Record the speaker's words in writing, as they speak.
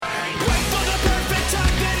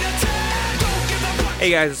Hey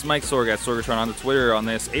guys, it's Mike Sorg at Sorgatron on the Twitter on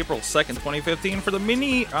this April 2nd, 2015 for the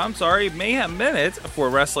Mayhem Minute for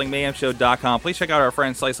WrestlingMayhemShow.com. Please check out our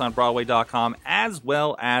friends SliceOnBroadway.com as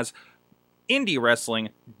well as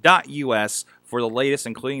IndieWrestling.us for the latest,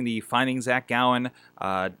 including the Finding Zach Gowen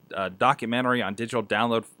documentary on digital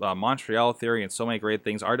download, Montreal Theory, and so many great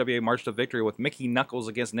things. RWA March to Victory with Mickey Knuckles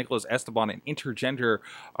against Nicholas Esteban and Intergender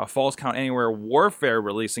Falls Count Anywhere Warfare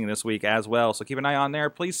releasing this week as well. So keep an eye on there.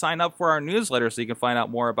 Please sign up for our newsletter so you can find out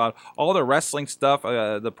more about all the wrestling stuff,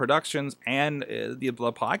 the productions, and the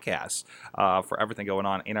podcasts for everything going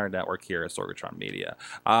on in our network here at Sorgatron Media.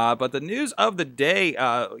 But the news of the day,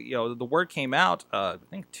 the word came out, I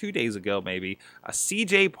think 2 days ago maybe.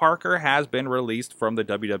 CJ Parker has been released from the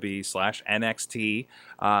WWE/NXT.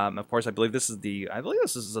 Of course, I believe this is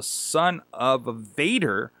the son of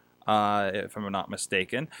Vader, if I'm not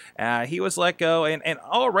mistaken. He was let go, and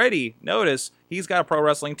already notice he's got a pro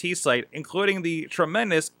wrestling tee site, including the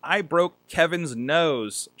tremendous "I broke Kevin's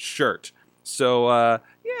nose" shirt. So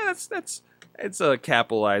it's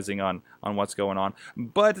capitalizing on what's going on.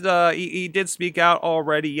 But he did speak out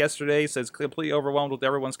already yesterday. Says completely overwhelmed with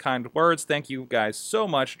everyone's kind words. Thank you guys so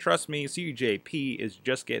much. Trust me, CJP is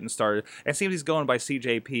just getting started. It seems he's going by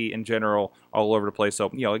CJP in general all over the place.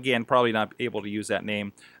 So, again, probably not able to use that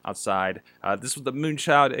name outside. This was the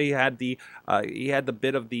Moonchild. He had the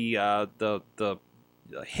bit of the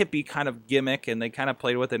hippie kind of gimmick, and they kind of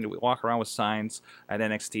played with it and walk around with signs at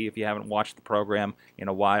NXT if you haven't watched the program in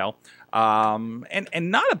a while.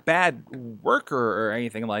 And not a bad worker or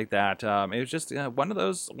anything like that. It was just one of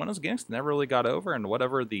those gimmicks that never really got over, and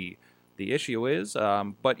whatever the issue is.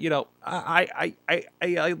 But I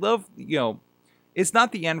love, it's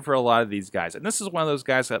not the end for a lot of these guys. And this is one of those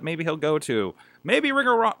guys that maybe he'll go to. Maybe Ring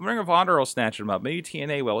of Honor will snatch him up. Maybe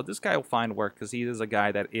TNA will. But this guy will find work because he is a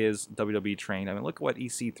guy that is WWE trained. I mean, look at what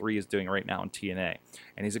EC3 is doing right now in TNA.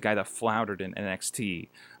 And he's a guy that floundered in NXT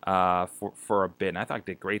for a bit. And I thought he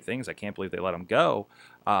did great things. I can't believe they let him go.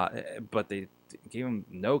 But they gave him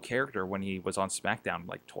no character when he was on SmackDown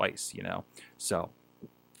like twice, So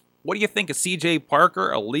what do you think of CJ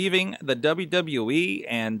Parker leaving the WWE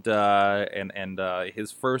and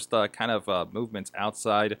his first kind of movements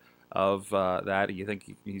outside of that? Do you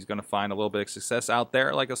think he's going to find a little bit of success out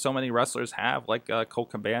there like so many wrestlers have, like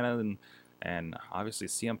Colt Cabana and obviously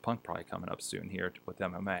CM Punk probably coming up soon here with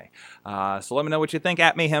MMA. So let me know what you think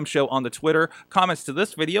at Mayhem Show on the Twitter. Comments to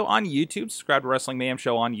this video on YouTube. Subscribe to Wrestling Mayhem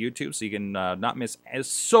Show on YouTube so you can not miss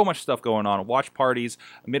so much stuff going on. Watch parties,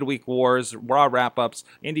 midweek wars, Raw wrap-ups,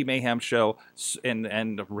 Indie Mayhem Show,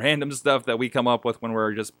 and random stuff that we come up with when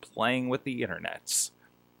we're just playing with the internets.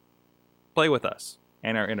 Play with us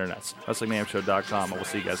and our internets. WrestlingMayhemShow.com, and we'll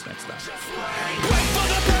see you guys next time.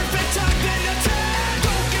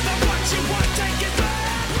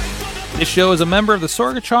 This show is a member of the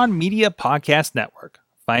Sorgatron Media Podcast Network.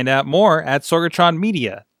 Find out more at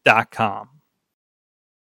sorgatronmedia.com.